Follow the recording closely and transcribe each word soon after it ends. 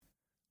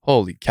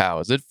Holy cow,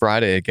 is it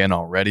Friday again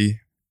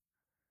already?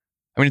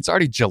 I mean, it's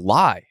already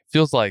July.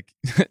 Feels like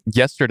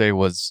yesterday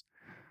was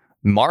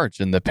March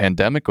and the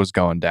pandemic was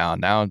going down.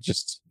 Now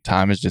just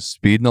time is just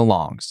speeding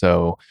along.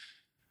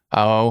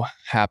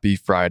 Happy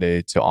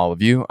Friday to all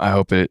of you. I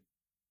hope it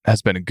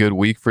has been a good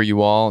week for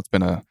you all. It's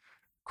been a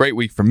great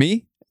week for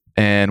me.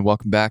 And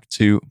welcome back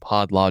to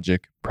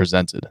PodLogic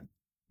presented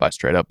by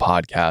Straight Up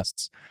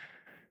Podcasts.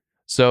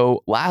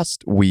 So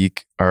last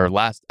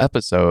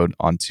episode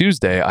on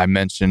Tuesday, I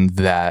mentioned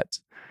that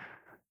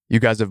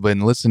you guys have been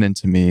listening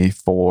to me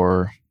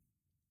for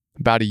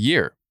about a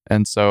year.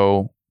 And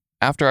so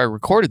after I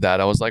recorded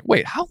that, I was like,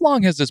 wait, how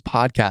long has this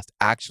podcast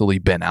actually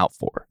been out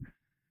for?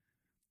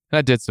 And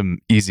I did some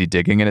easy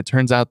digging, and it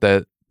turns out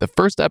that the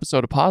first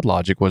episode of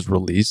PodLogic was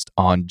released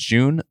on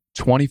June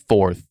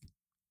 24th,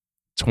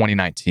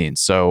 2019.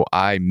 So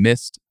I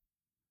missed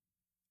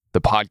the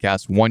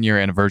podcast 1 year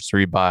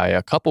anniversary by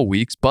a couple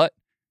weeks, but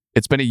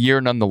it's been a year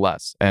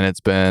nonetheless, and it's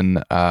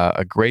been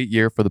a great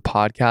year for the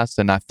podcast.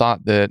 And I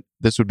thought that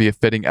this would be a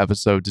fitting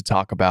episode to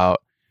talk about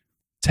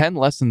 10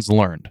 lessons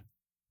learned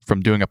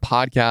from doing a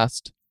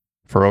podcast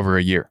for over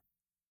a year.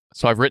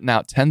 So I've written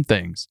out 10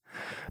 things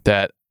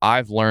that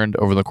I've learned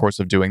over the course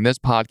of doing this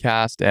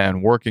podcast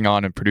and working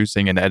on and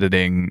producing and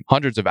editing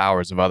hundreds of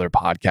hours of other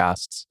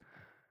podcasts.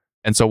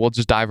 And so we'll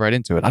just dive right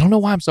into it. I don't know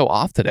why I'm so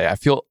off today. I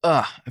feel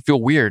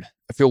weird.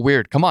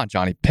 Come on,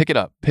 Johnny, pick it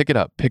up.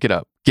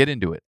 Get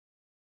into it.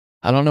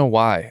 I don't know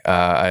why.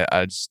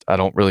 I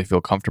don't really feel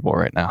comfortable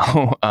right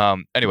now.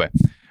 Anyway,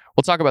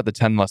 we'll talk about the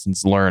 10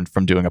 lessons learned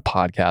from doing a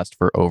podcast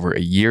for over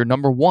a year.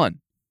 Number 1,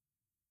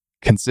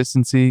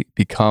 consistency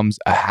becomes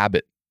a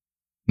habit.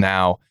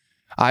 Now,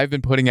 I've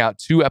been putting out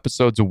 2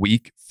 episodes a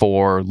week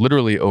for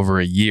literally over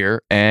a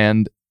year,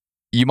 and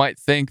you might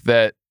think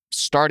that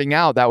starting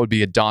out, that would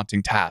be a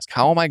daunting task.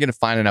 How am I going to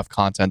find enough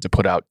content to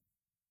put out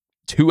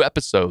 2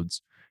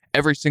 episodes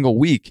every single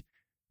week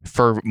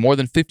for more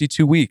than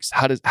 52 weeks?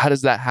 How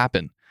does that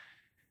happen?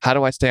 How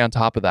do I stay on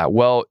top of that?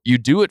 Well, you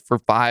do it for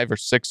 5 or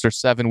 6 or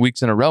 7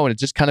 weeks in a row, and it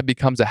just kind of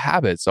becomes a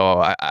habit.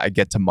 So I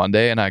get to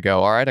Monday and I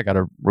go, all right, I got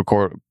to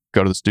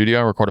go to the studio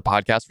and record a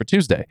podcast for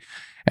Tuesday.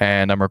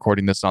 And I'm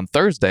recording this on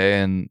Thursday,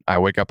 and I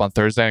wake up on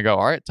Thursday and I go,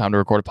 all right, time to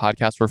record a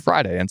podcast for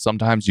Friday. And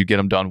sometimes you get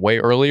them done way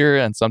earlier,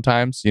 and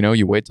sometimes,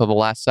 you wait till the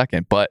last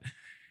second, but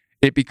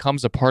it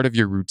becomes a part of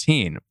your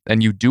routine,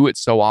 and you do it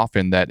so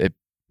often that it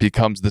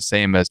becomes the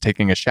same as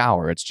taking a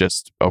shower. It's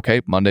just,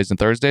 okay, Mondays and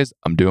Thursdays,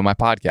 I'm doing my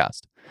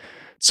podcast.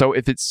 So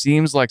if it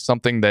seems like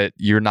something that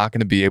you're not going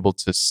to be able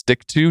to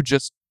stick to,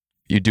 just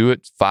you do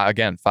it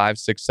 5,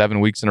 6, 7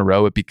 weeks in a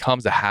row, it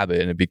becomes a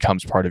habit and it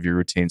becomes part of your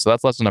routine. So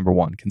that's lesson number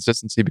 1.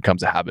 Consistency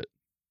becomes a habit.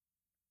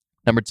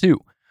 Number 2,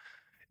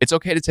 it's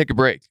okay to take a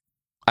break.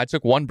 I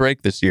took 1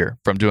 break this year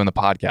from doing the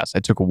podcast. I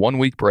took a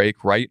 1-week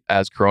break right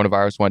as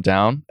coronavirus went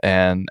down,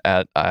 and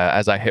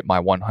as I hit my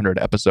 100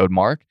 episode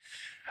mark,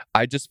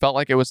 I just felt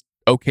like it was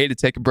okay to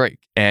take a break.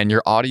 And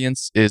your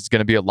audience is going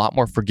to be a lot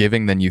more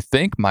forgiving than you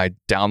think. My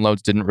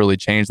downloads didn't really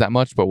change that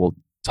much, but we'll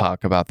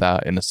talk about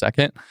that in a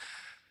second.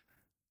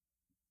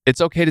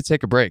 It's okay to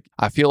take a break.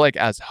 I feel like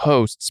as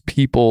hosts,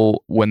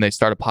 people, when they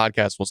start a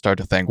podcast, will start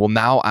to think, well,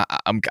 now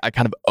I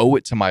kind of owe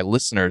it to my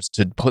listeners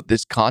to put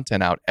this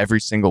content out every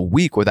single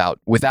week without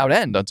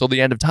end until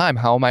the end of time.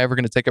 How am I ever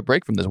going to take a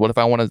break from this? What if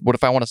I want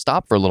to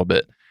stop for a little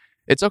bit?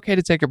 It's okay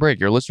to take a break.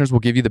 Your listeners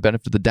will give you the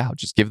benefit of the doubt.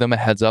 Just give them a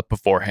heads up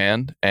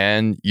beforehand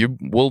and you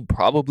will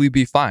probably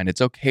be fine. It's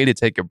okay to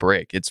take a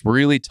break. It's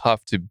really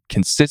tough to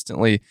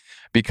consistently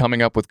be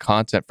coming up with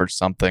content for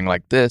something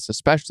like this,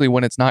 especially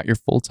when it's not your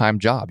full-time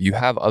job. You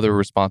have other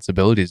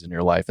responsibilities in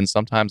your life, and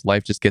sometimes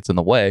life just gets in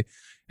the way,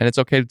 and it's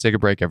okay to take a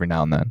break every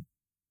now and then.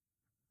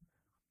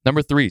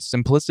 Number 3,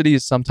 simplicity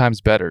is sometimes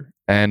better.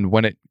 And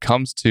when it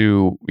comes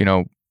to,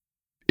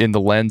 in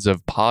the lens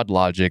of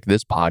PodLogic,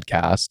 this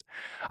podcast,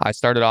 I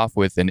started off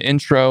with an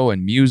intro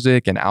and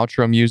music and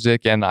outro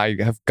music, and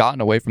I have gotten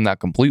away from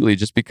that completely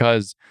just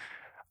because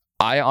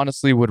I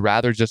honestly would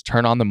rather just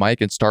turn on the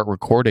mic and start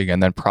recording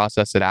and then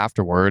process it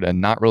afterward and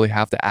not really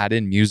have to add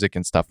in music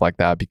and stuff like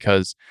that,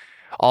 because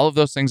all of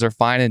those things are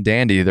fine and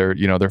dandy. They're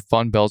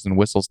fun bells and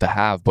whistles to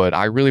have, but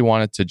I really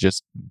wanted to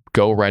just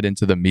go right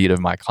into the meat of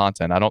my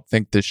content. I don't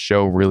think this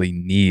show really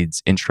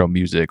needs intro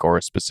music or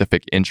a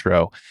specific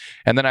intro.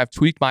 And then I've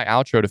tweaked my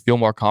outro to feel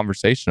more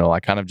conversational.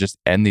 I kind of just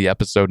end the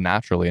episode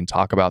naturally and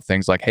talk about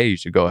things like, hey, you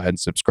should go ahead and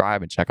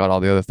subscribe and check out all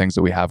the other things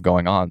that we have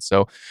going on.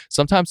 So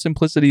sometimes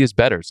simplicity is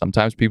better.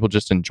 Sometimes people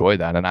just enjoy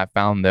that. And I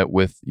found that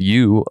with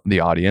you, the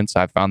audience,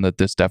 I found that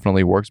this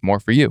definitely works more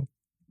for you.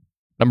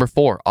 Number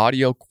 4,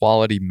 audio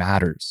quality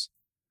matters.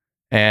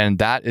 And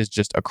that is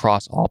just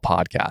across all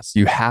podcasts.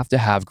 You have to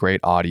have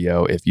great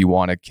audio if you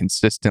want to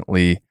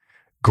consistently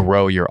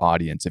grow your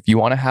audience. If you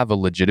want to have a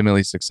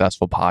legitimately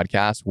successful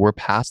podcast, we're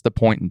past the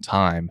point in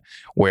time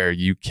where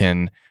you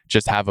can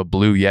just have a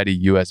Blue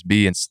Yeti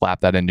USB and slap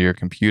that into your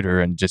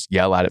computer and just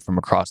yell at it from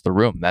across the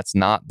room. That's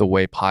not the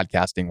way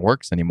podcasting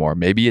works anymore.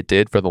 Maybe it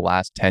did for the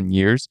last 10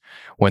 years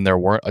when there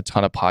weren't a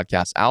ton of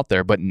podcasts out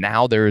there, but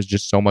now there is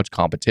just so much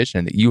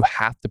competition that you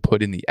have to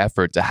put in the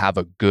effort to have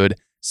a good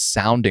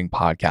sounding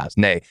podcast,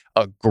 nay,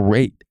 a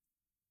great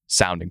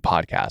sounding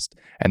podcast.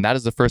 And that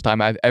is the first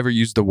time I've ever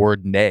used the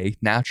word nay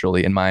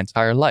naturally in my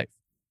entire life.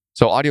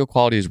 So audio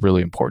quality is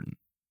really important.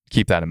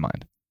 Keep that in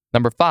mind.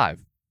 Number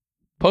 5,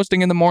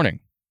 posting in the morning.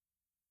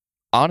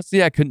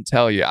 Honestly, I couldn't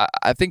tell you.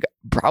 I think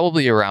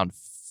probably around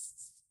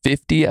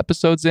 50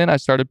 episodes in, I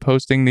started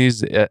posting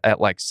these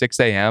at like 6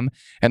 a.m.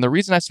 And the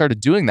reason I started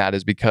doing that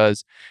is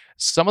because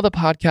some of the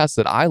podcasts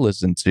that I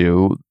listen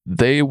to,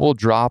 they will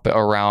drop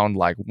around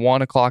like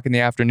 1 o'clock in the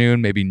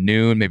afternoon, maybe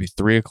noon, maybe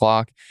 3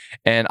 o'clock.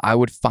 And I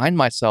would find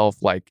myself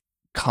like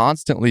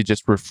constantly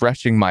just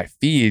refreshing my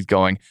feed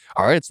going,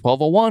 all right, it's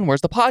 12:01.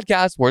 Where's the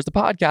podcast? Where's the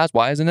podcast?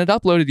 Why isn't it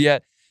uploaded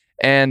yet?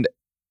 And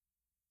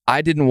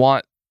I didn't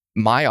want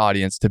my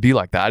audience to be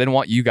like that. I didn't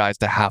want you guys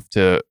to have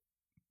to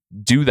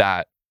do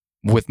that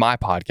with my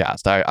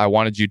podcast. I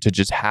wanted you to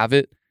just have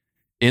it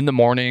in the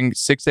morning,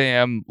 6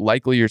 a.m.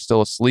 Likely you're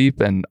still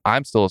asleep, and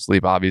I'm still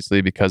asleep,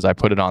 obviously, because I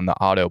put it on the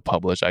auto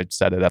publish. I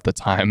set it at the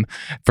time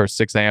for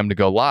 6 a.m. to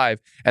go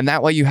live. And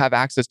that way you have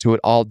access to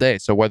it all day.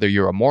 So whether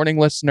you're a morning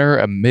listener,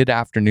 a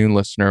mid-afternoon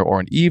listener, or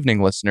an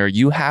evening listener,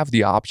 you have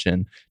the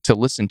option to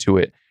listen to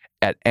it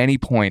at any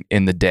point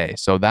in the day.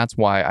 So that's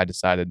why I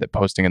decided that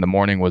posting in the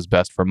morning was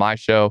best for my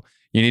show.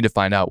 You need to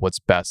find out what's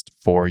best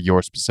for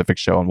your specific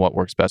show and what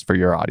works best for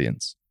your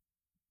audience.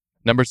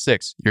 Number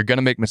 6, you're going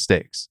to make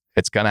mistakes.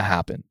 It's going to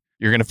happen.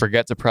 You're going to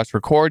forget to press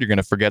record. You're going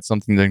to forget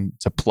something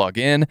to plug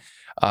in.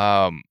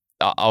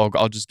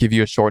 I'll just give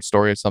you a short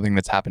story of something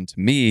that's happened to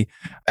me.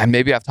 And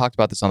maybe I've talked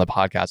about this on the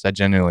podcast. I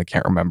genuinely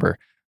can't remember.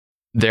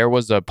 There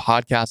was a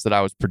podcast that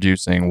I was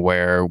producing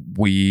where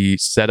we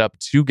set up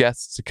 2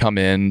 guests to come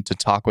in to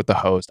talk with the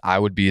host. I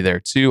would be there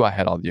too. I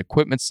had all the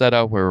equipment set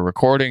up. We were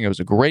recording. It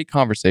was a great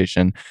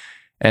conversation.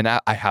 And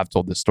I have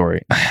told this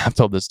story.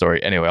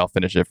 Anyway, I'll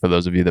finish it for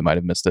those of you that might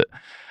have missed it.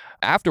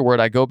 Afterward,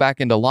 I go back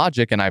into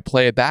Logic and I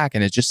play it back,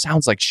 and it just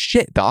sounds like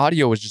shit. The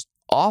audio was just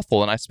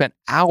awful, and I spent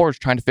hours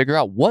trying to figure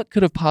out what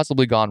could have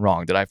possibly gone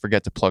wrong. Did I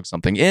forget to plug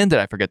something in? Did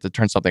I forget to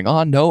turn something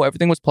on? No,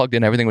 everything was plugged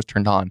in. Everything was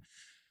turned on.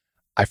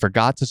 I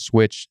forgot to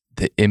switch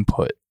the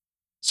input.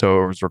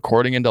 So it was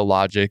recording into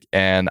Logic,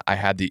 and I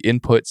had the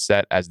input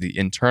set as the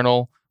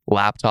internal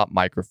laptop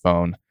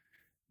microphone,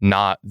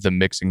 not the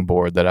mixing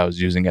board that I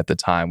was using at the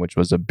time, which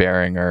was a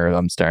Behringer.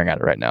 I'm staring at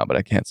it right now, but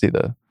I can't see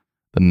the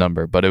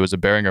number, but it was a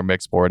Behringer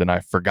mix board, and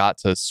I forgot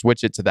to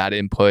switch it to that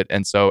input.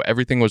 And so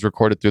everything was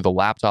recorded through the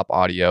laptop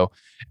audio,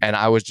 and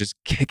I was just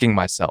kicking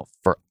myself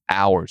for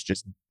hours,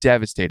 just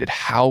devastated.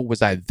 How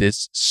was I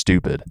this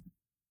stupid?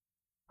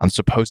 I'm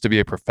supposed to be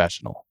a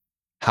professional.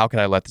 How could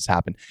I let this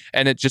happen?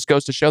 And it just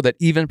goes to show that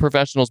even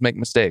professionals make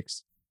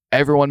mistakes.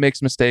 Everyone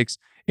makes mistakes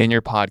in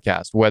your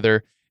podcast,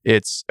 whether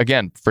it's,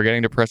 again,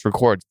 forgetting to press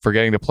record,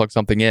 forgetting to plug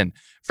something in,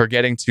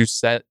 forgetting to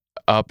set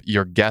up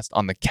your guest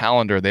on the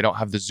calendar. They don't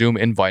have the Zoom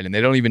invite, and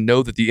they don't even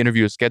know that the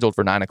interview is scheduled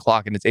for 9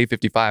 o'clock and it's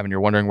 8:55 and you're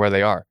wondering where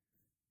they are.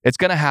 It's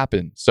going to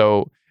happen.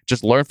 So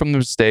just learn from the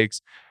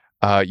mistakes.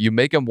 You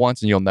make them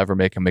once and you'll never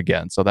make them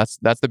again. So that's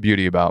the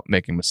beauty about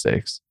making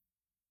mistakes.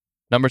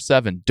 Number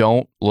 7,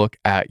 don't look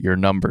at your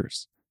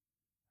numbers.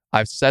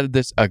 I've said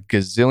this a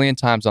gazillion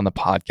times on the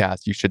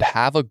podcast. You should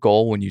have a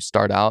goal when you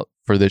start out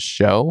for this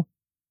show,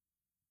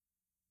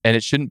 and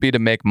it shouldn't be to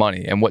make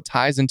money. And what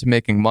ties into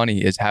making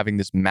money is having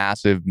this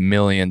massive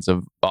millions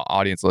of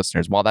audience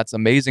listeners. While that's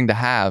amazing to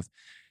have,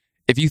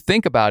 if you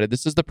think about it,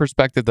 this is the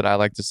perspective that I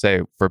like to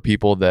say for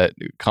people that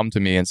come to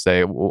me and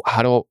say, well,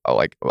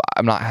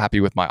 I'm not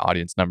happy with my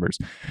audience numbers.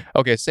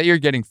 Okay, say you're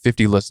getting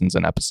 50 listens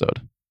an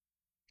episode.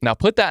 Now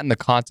put that in the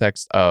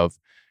context of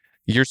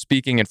you're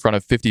speaking in front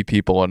of 50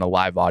 people in a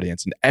live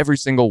audience, and every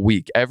single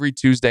week, every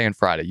Tuesday and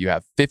Friday, you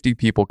have 50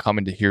 people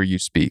coming to hear you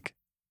speak.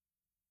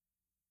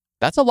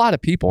 That's a lot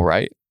of people,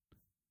 right?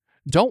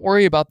 Don't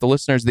worry about the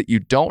listeners that you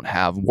don't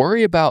have.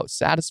 Worry about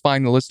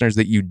satisfying the listeners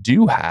that you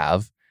do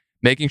have,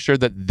 making sure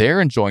that they're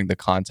enjoying the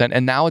content.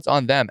 And now it's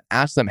on them.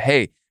 Ask them,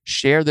 hey,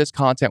 share this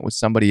content with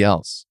somebody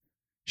else.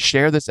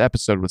 Share this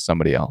episode with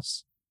somebody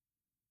else.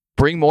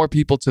 Bring more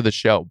people to the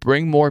show.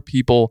 Bring more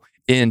people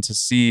in to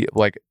see,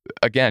 like,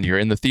 again, you're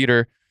in the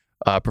theater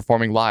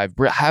performing live.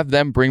 Have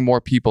them bring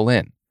more people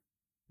in.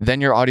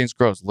 Then your audience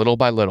grows little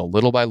by little,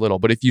 little by little.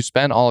 But if you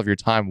spend all of your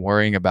time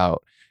worrying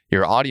about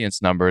your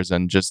audience numbers,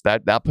 and just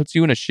that puts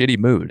you in a shitty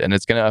mood, and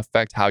it's going to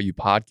affect how you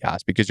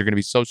podcast because you're going to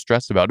be so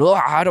stressed about,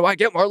 how do I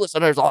get more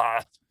listeners?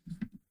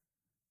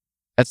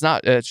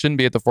 It shouldn't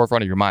be at the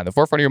forefront of your mind. The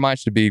forefront of your mind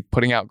should be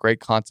putting out great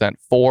content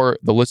for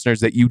the listeners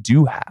that you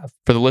do have,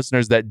 for the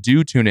listeners that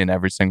do tune in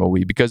every single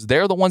week, because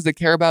they're the ones that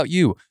care about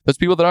you. Those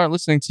people that aren't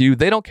listening to you,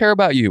 they don't care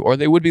about you, or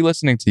they would be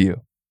listening to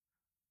you.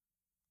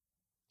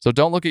 So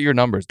don't look at your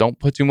numbers. Don't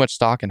put too much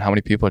stock in how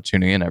many people are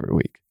tuning in every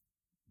week.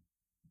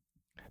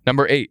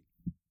 Number 8.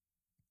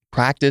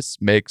 Practice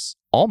makes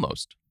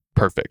almost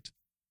perfect.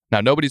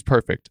 Now, nobody's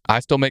perfect. I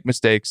still make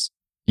mistakes.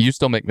 You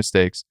still make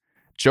mistakes.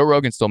 Joe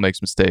Rogan still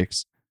makes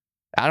mistakes.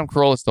 Adam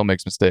Carolla still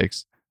makes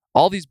mistakes.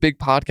 All these big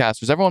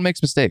podcasters, everyone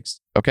makes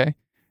mistakes, okay?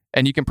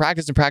 And you can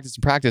practice and practice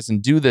and practice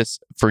and do this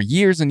for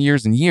years and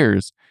years and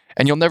years,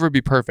 and you'll never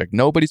be perfect.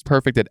 Nobody's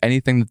perfect at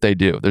anything that they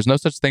do. There's no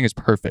such thing as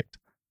perfect.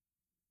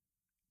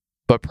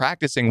 But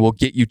practicing will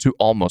get you to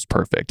almost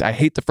perfect. I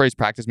hate the phrase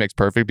practice makes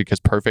perfect because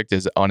perfect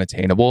is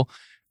unattainable.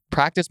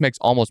 Practice makes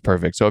almost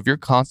perfect. So if you're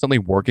constantly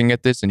working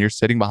at this and you're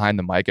sitting behind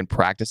the mic and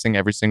practicing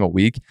every single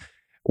week,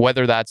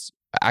 whether that's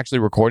actually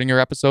recording your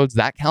episodes,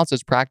 that counts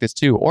as practice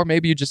too. Or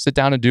maybe you just sit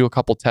down and do a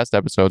couple test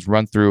episodes,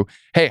 run through,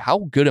 hey,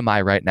 how good am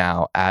I right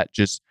now at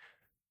just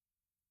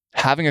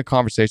having a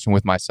conversation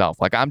with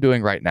myself like I'm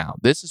doing right now?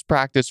 This is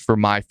practice for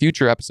my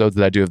future episodes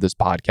that I do of this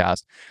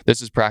podcast.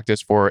 This is practice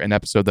for an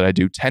episode that I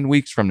do 10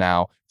 weeks from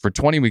now, for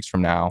 20 weeks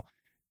from now,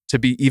 to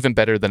be even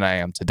better than I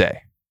am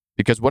today.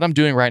 Because what I'm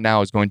doing right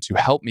now is going to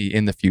help me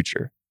in the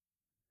future.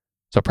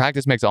 So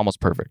practice makes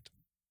almost perfect.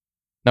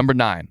 Number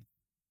 9,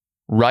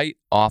 write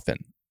often.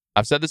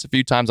 I've said this a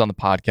few times on the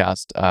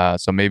podcast,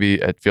 so maybe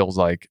it feels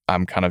like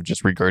I'm kind of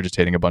just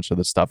regurgitating a bunch of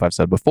the stuff I've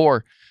said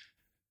before.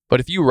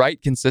 But if you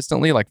write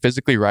consistently, like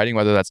physically writing,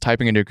 whether that's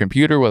typing into a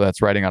computer, whether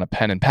that's writing on a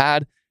pen and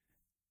pad,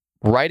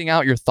 writing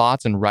out your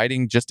thoughts and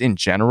writing just in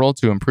general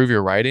to improve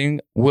your writing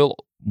will,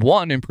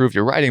 one, improve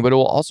your writing, but it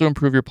will also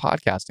improve your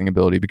podcasting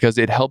ability because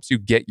it helps you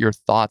get your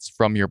thoughts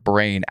from your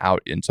brain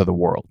out into the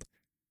world.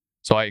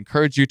 So I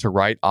encourage you to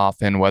write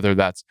often, whether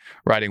that's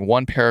writing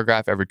one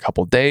paragraph every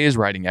couple days,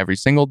 writing every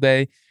single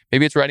day.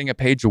 Maybe it's writing a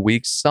page a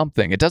week,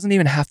 something. It doesn't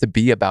even have to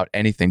be about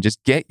anything.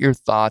 Just get your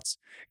thoughts,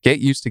 get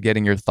used to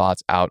getting your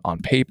thoughts out on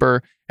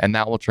paper, and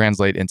that will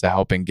translate into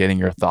helping getting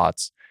your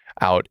thoughts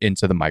out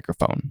into the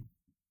microphone.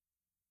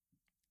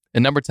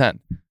 And number 10,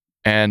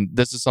 and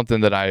this is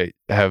something that I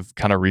have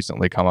kind of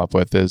recently come up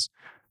with, is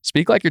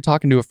speak like you're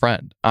talking to a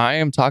friend. I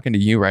am talking to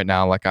you right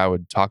now like I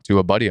would talk to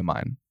a buddy of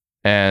mine.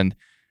 And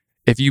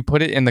if you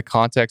put it in the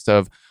context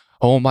of,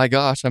 oh my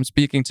gosh, I'm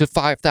speaking to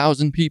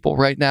 5,000 people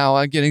right now,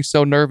 I'm getting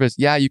so nervous.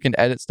 Yeah, you can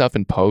edit stuff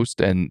in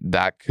post, and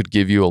that could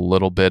give you a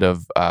little bit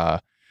of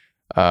a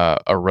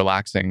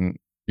relaxing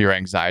your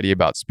anxiety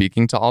about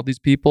speaking to all these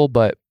people.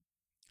 But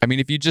I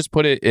mean, if you just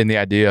put it in the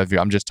idea of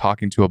I'm just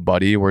talking to a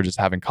buddy, we're just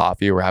having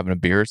coffee or we're having a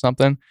beer or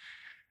something,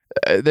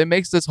 that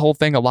makes this whole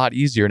thing a lot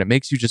easier, and it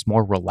makes you just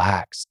more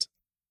relaxed.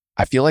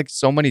 I feel like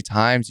so many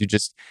times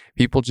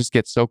people just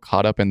get so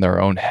caught up in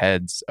their own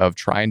heads of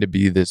trying to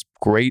be this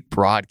great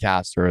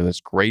broadcaster,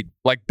 this great,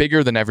 like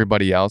bigger than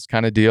everybody else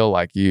kind of deal.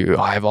 Like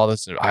I have all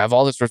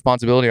this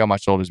responsibility on my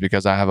shoulders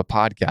because I have a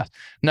podcast.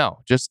 No,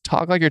 just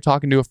talk like you're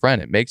talking to a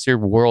friend. It makes your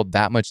world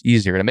that much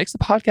easier, and it makes the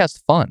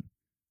podcast fun.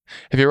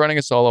 If you're running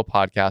a solo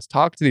podcast,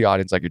 talk to the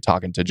audience like you're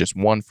talking to just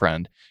one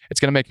friend.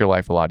 It's going to make your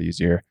life a lot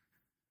easier.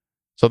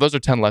 So those are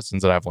 10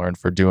 lessons that I've learned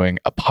for doing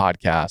a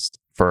podcast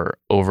for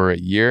over a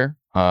year.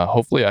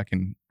 Hopefully I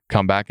can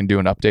come back and do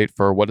an update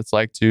for what it's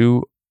like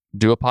to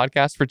do a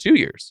podcast for 2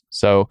 years.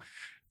 So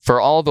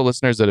for all the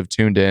listeners that have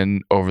tuned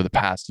in over the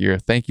past year,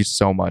 thank you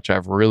so much.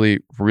 I've really,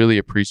 really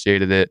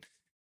appreciated it.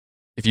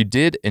 If you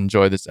did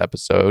enjoy this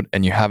episode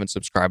and you haven't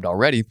subscribed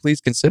already,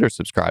 please consider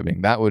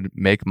subscribing. That would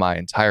make my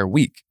entire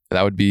week.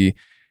 That would be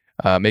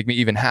make me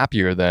even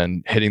happier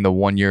than hitting the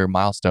 1 year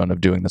milestone of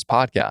doing this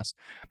podcast.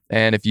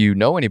 And if you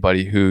know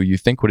anybody who you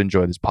think would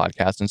enjoy this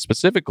podcast and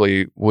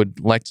specifically would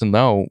like to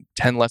know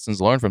 10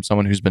 lessons learned from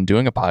someone who's been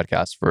doing this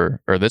podcast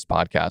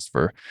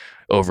for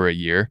over a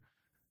year,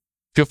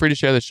 feel free to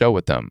share the show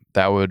with them.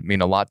 That would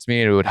mean a lot to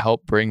me, and it would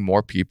help bring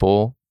more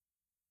people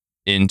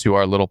into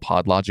our little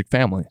PodLogic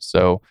family.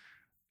 So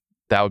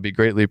that would be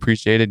greatly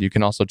appreciated. You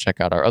can also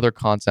check out our other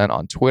content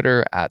on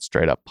Twitter at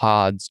Straight Up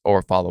Pods,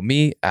 or follow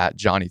me at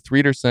Johnny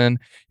Threederson.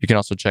 You can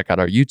also check out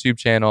our YouTube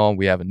channel.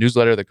 We have a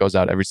newsletter that goes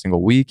out every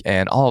single week,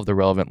 and all of the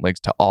relevant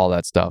links to all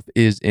that stuff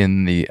is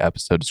in the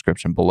episode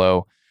description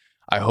below.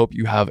 I hope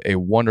you have a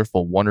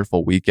wonderful,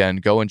 wonderful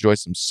weekend. Go enjoy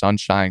some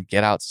sunshine,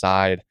 get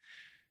outside,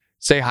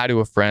 say hi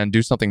to a friend,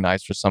 do something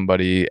nice for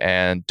somebody,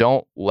 and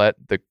don't let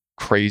the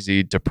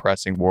crazy,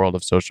 depressing world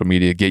of social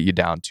media get you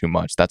down too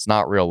much. That's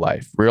not real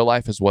life. Real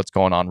life is what's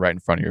going on right in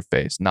front of your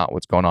face, not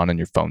what's going on in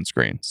your phone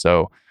screen.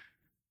 So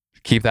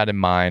keep that in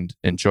mind.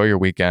 Enjoy your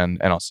weekend,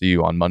 and I'll see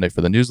you on Monday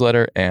for the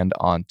newsletter and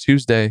on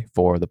Tuesday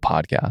for the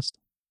podcast.